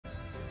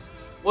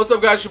What's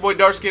up, guys? Your boy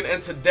Darkskin,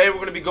 and today we're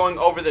going to be going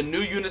over the new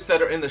units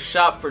that are in the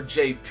shop for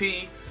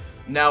JP.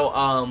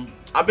 Now,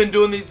 I've been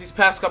doing these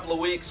past couple of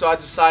weeks, so I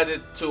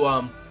decided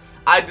to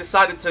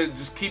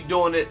just keep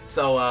doing it.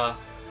 So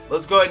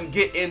let's go ahead and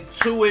get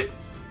into it.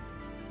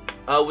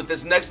 With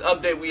this next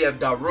update, we have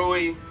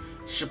Darui,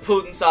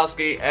 Shippuden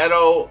Sasuke,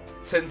 Edo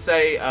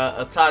Tensei,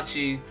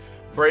 Itachi,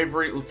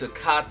 Bravery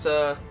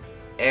Utakata,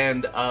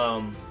 and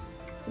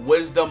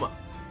Wisdom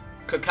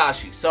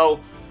Kakashi. So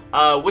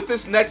with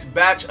this next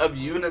batch of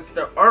units,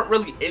 there aren't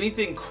really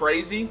anything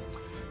crazy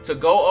to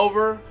go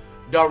over.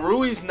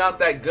 Darui's not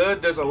that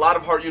good. There's a lot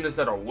of hard units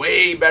that are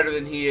way better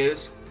than he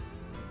is.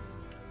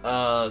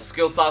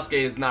 Skill Sasuke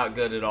is not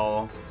good at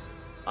all.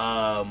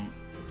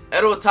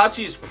 Edo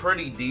Itachi is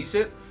pretty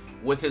decent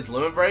with his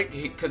limit break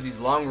because he's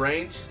long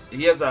range.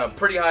 He has a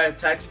pretty high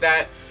attack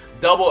stat,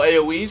 double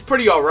AoE. He's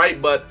pretty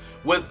alright, but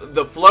with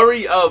the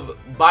flurry of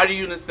body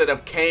units that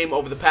have came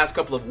over the past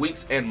couple of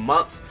weeks and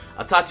months,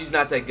 Itachi's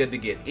not that good to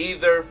get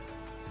either.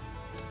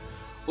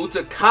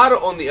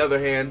 Utakata, on the other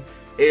hand,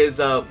 is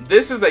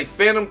this is a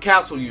Phantom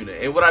Castle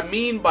unit, and what I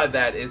mean by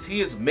that is he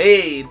is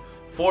made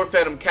for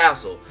Phantom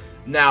Castle.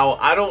 Now,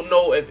 I don't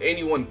know if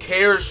anyone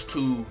cares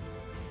to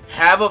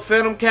have a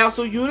Phantom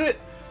Castle unit,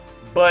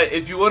 but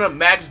if you want to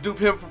max dupe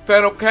him for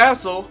Phantom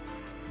Castle,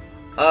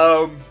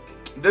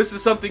 this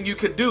is something you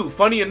could do.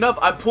 Funny enough,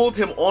 I pulled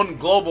him on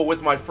global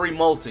with my free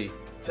multi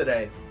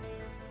today.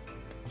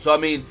 So I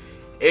mean,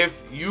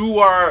 if you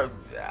are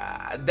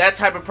that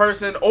type of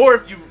person, or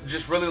if you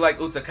just really like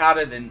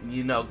Utakata, then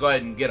you know, go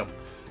ahead and get him.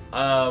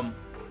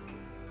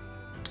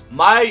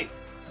 My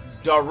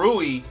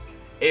Darui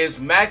is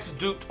max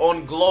duped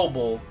on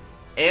global,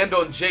 and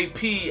on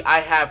JP I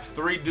have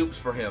 3 dupes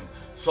for him,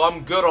 so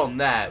I'm good on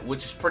that,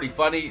 which is pretty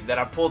funny that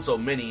I pulled so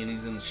many and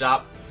he's in the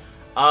shop.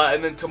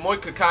 And then Kamui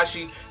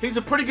Kakashi, he's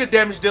a pretty good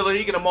damage dealer.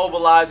 He can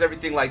immobilize,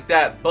 everything like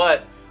that.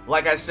 But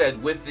like I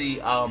said, with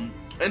the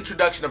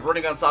introduction of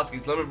Rinnegan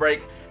Sasuke's limit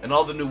break and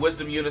all the new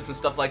wisdom units and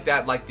stuff like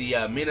that, like the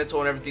Minato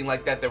and everything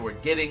like that we're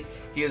getting,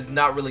 he is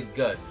not really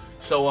good.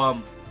 So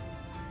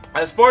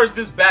as far as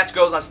this batch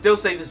goes, I still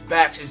say this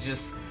batch is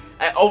just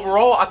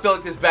overall, I feel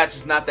like this batch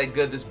is not that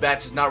good. This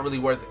batch is not really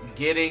worth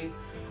getting.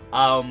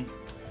 And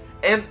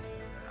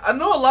I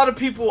know a lot of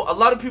people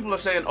are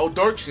saying, "Oh,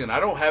 Darkskin,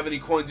 I don't have any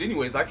coins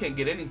anyways. I can't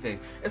get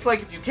anything." It's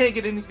like, if you can't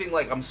get anything,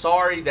 like, I'm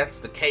sorry, that's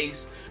the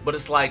case. But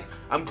it's like,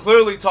 I'm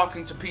clearly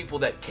talking to people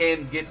that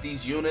can get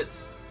these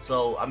units.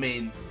 So I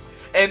mean,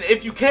 and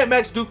if you can't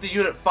max dupe the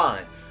unit,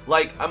 fine.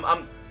 Like,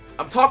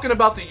 I'm talking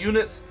about the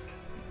units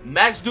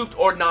max duped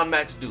or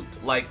non-max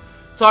duped. Like,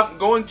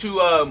 going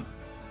to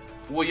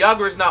well,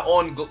 Yagura is not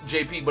on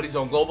JP, but he's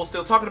on global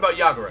still. Talking about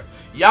Yagura.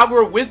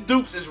 Yagura with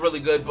dupes is really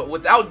good, but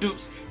without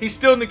dupes, he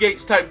still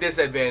negates type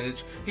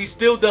disadvantage. He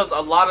still does a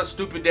lot of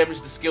stupid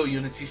damage to skill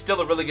units. He's still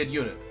a really good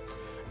unit.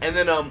 And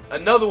then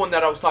another one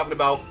that I was talking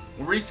about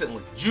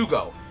recently,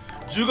 Jugo.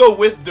 Jugo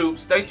with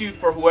dupes. Thank you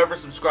for whoever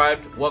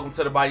subscribed. Welcome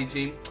to the body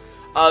team.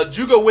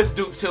 Jugo with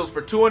dupes heals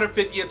for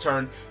 250 a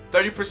turn,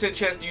 30%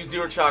 chance to use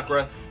 0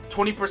 chakra,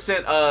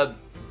 20%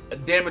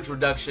 damage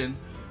reduction,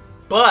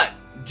 but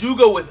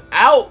Jugo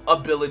without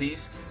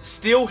abilities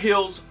still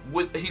heals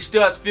he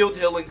still has field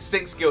healing,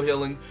 sync skill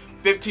healing,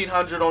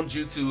 1500 on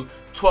jutsu,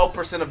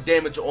 12% of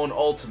damage on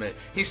ultimate.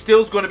 He still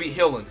is going to be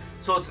healing.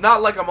 So it's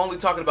not like I'm only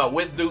talking about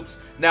with dupes.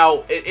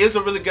 Now, it is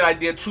a really good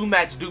idea to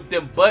max dupe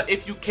them, but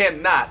if you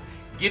cannot,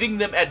 getting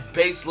them at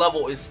base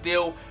level is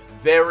still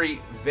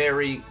very,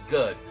 very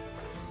good.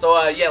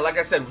 So yeah, like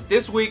I said,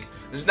 this week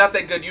there's not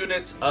that good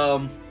units.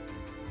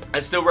 I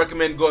still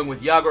recommend going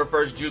with Yagura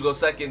first, Jugo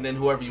second, then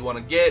whoever you want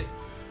to get.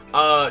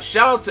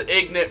 Shout out to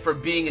Ignit for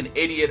being an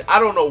idiot. I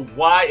don't know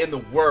why in the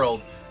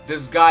world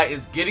this guy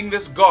is getting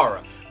this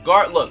Gaara.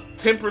 Look,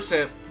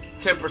 10%,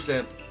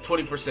 10%,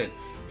 20%.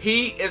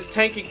 He is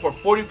tanking for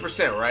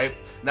 40%, right?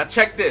 Now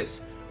check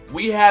this.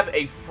 We have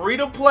a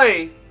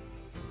free-to-play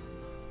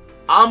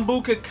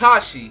Anbu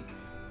Kakashi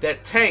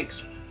that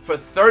tanks for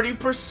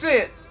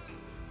 30%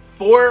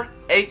 for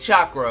 8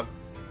 chakra,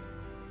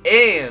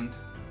 and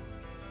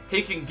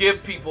he can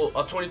give people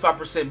a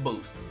 25%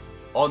 boost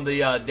on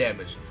the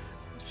damage.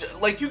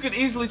 Like, you could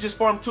easily just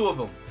farm 2 of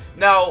them.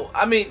 Now,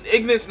 I mean,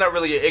 Ignit's not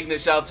really an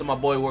Ignit. Shout out to my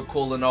boy, we're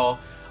cool and all.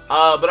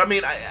 But I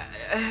mean,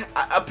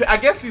 I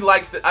guess he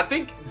likes I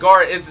think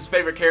Gaara is his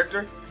favorite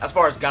character as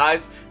far as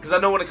guys, because I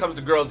know when it comes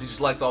to girls, he just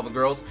likes all the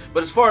girls.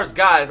 But as far as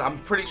guys, I'm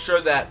pretty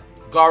sure that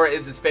Gaara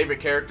is his favorite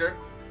character.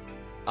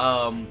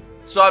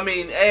 So I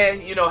mean,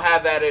 you know,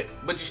 have at it,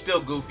 but you're still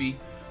goofy.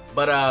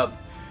 But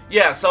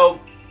yeah,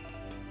 so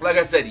like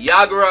I said,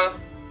 Yagura,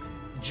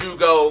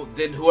 Jugo,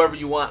 then whoever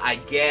you want, I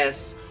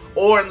guess.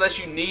 Or unless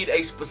you need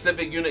a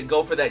specific unit,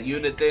 go for that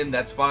unit, then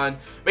that's fine.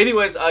 But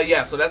anyways,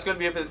 yeah, so that's going to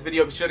be it for this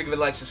video. Be sure to give it a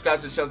like, subscribe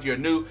to the channel if you're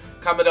new.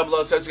 Comment down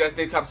below, tell us what you guys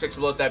think, comment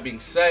section below. With that being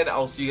said,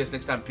 I'll see you guys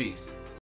next time. Peace.